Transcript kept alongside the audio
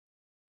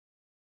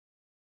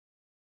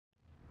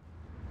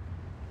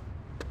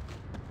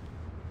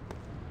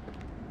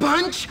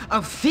bunch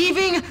of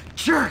thieving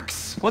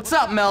jerks! What's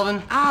up,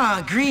 Melvin?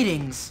 Ah,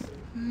 greetings.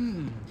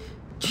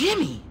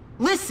 Jimmy,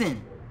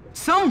 listen.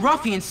 Some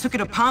ruffians took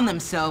it upon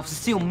themselves to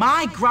steal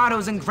my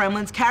Grottos and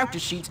Gremlins character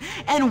sheets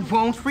and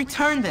won't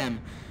return them.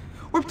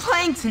 We're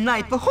playing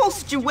tonight. The whole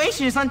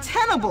situation is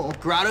untenable.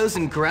 Grottos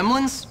and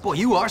Gremlins? Boy,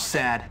 you are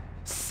sad.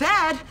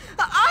 Sad?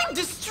 I'm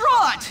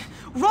distraught!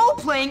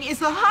 Role-playing is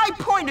the high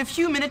point of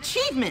human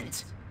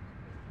achievement.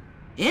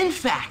 In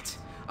fact,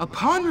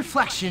 upon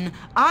reflection,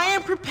 I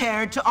am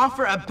prepared to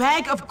offer a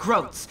bag of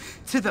groats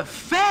to the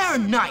fair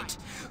knight,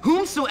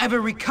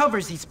 whomsoever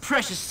recovers these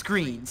precious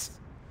screens.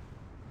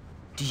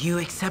 Do you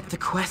accept the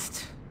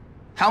quest?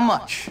 How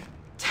much?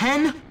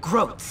 10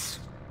 groats.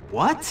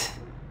 What?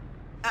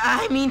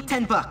 I mean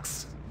 10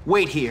 bucks.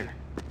 Wait here.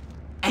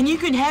 And you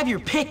can have your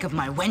pick of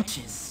my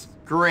wenches.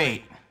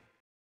 Great.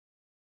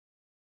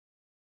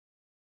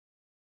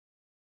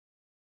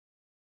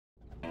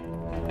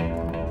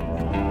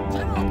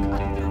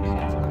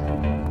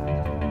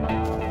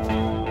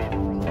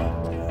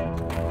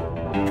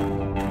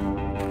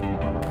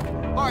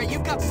 Alright,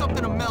 you've got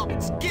something of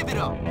Melvin's. Give it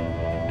up.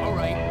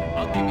 Alright,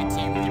 I'll give it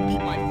to you if you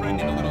beat my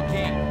friend in a little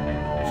game.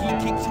 He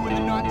kicks you in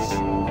the nuts,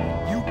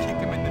 you kick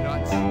him in the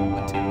nuts,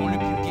 until one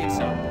of you gets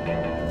up.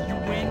 If you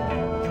win,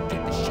 you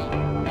get the sheep.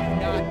 If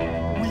not,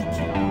 we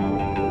kill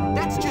you.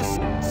 That's just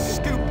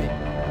stupid.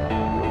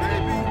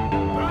 Maybe,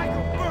 but I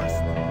go first.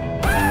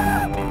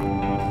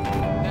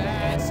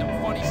 That's some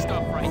funny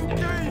stuff right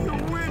there. Okay, you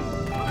win.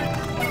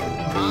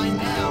 Mine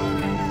now.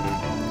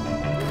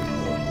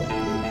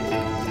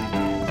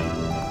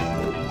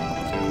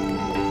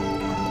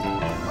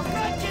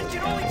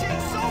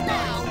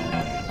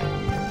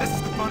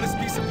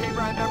 Piece of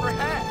paper I've ever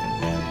had.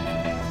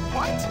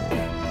 What?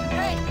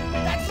 Hey,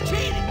 that's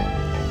cheating!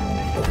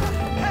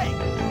 Hey,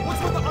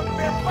 what's with the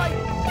unfair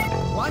fighting?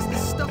 Why is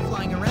this stuff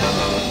lying around?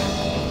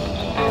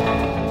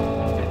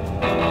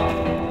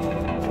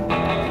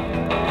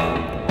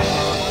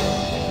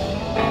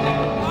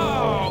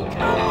 Oh,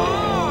 come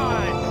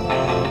on!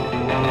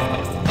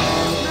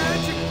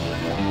 Magic!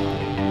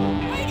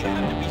 Why do you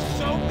have to be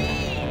so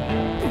mean?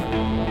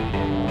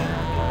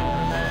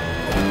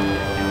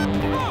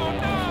 Oh,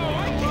 no!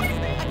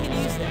 I can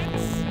use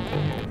this.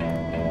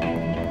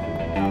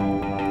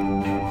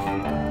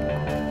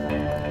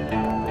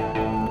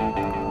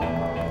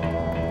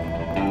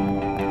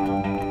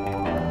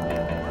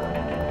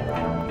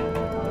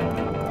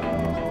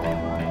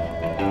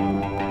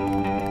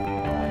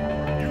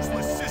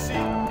 Useless sissy.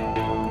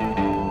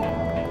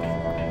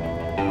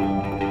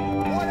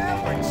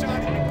 Whatever,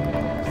 Johnny.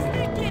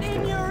 Stick it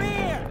in your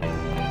ear.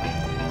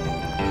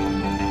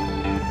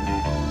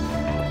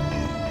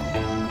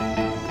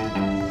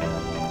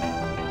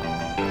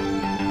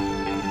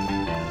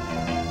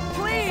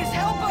 Please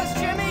help us,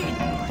 Jimmy.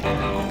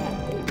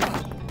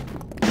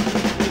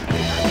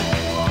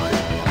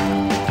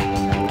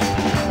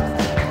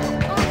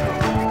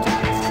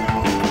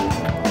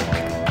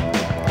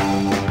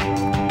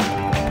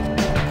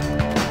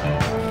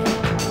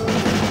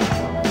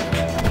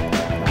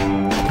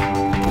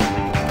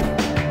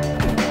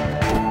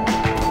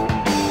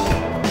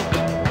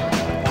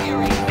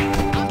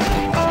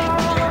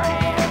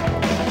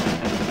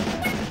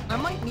 I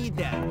might need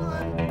that.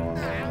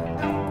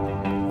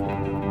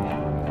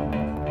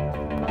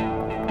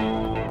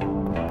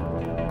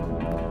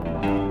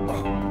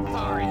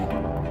 Sorry.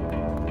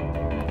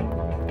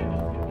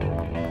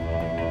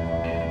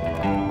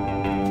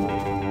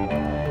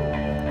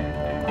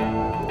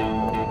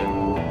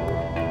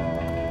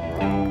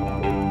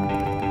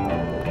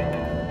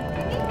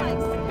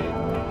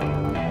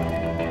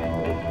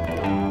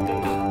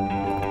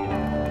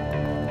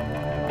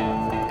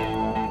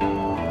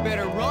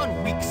 Better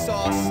run, weak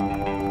sauce.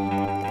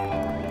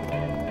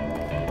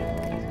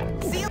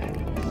 See?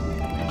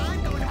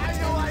 I'm going how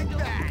you like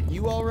that?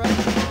 You all right?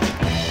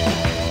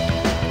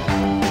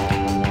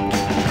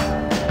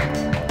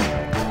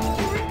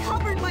 You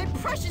recovered my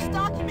precious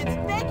documents.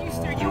 Thank you,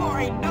 sir. You are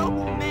a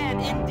noble man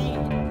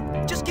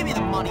indeed. Just give me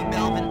the money,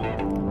 Melvin.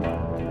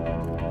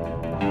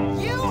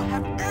 You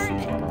have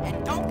earned it.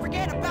 And don't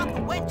forget about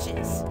the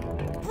wenches.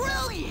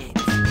 Brilliant!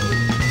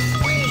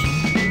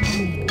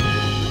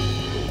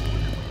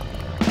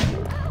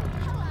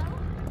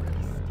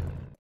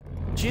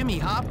 Jimmy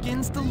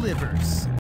Hopkins delivers.